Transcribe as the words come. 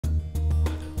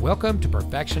Welcome to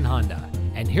Perfection Honda,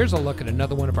 and here's a look at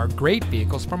another one of our great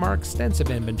vehicles from our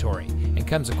extensive inventory, and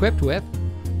comes equipped with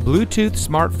Bluetooth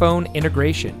smartphone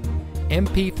integration,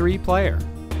 MP3 player,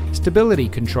 stability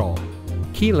control,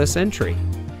 keyless entry,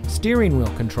 steering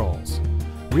wheel controls,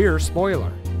 rear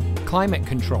spoiler, climate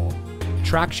control,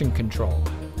 traction control,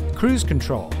 cruise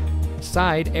control,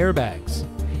 side airbags,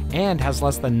 and has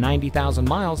less than 90,000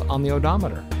 miles on the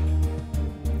odometer.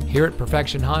 Here at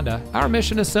Perfection Honda, our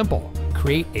mission is simple: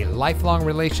 create a lifelong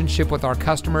relationship with our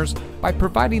customers by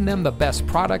providing them the best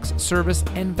products, service,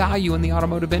 and value in the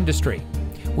automotive industry.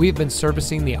 We have been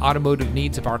servicing the automotive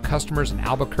needs of our customers in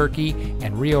Albuquerque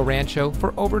and Rio Rancho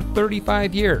for over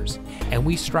 35 years, and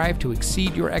we strive to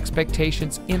exceed your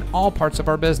expectations in all parts of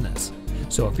our business.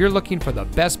 So if you're looking for the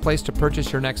best place to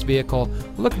purchase your next vehicle,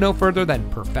 look no further than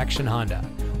Perfection Honda.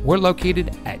 We're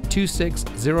located at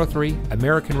 2603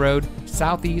 American Road,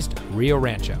 Southeast Rio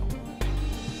Rancho.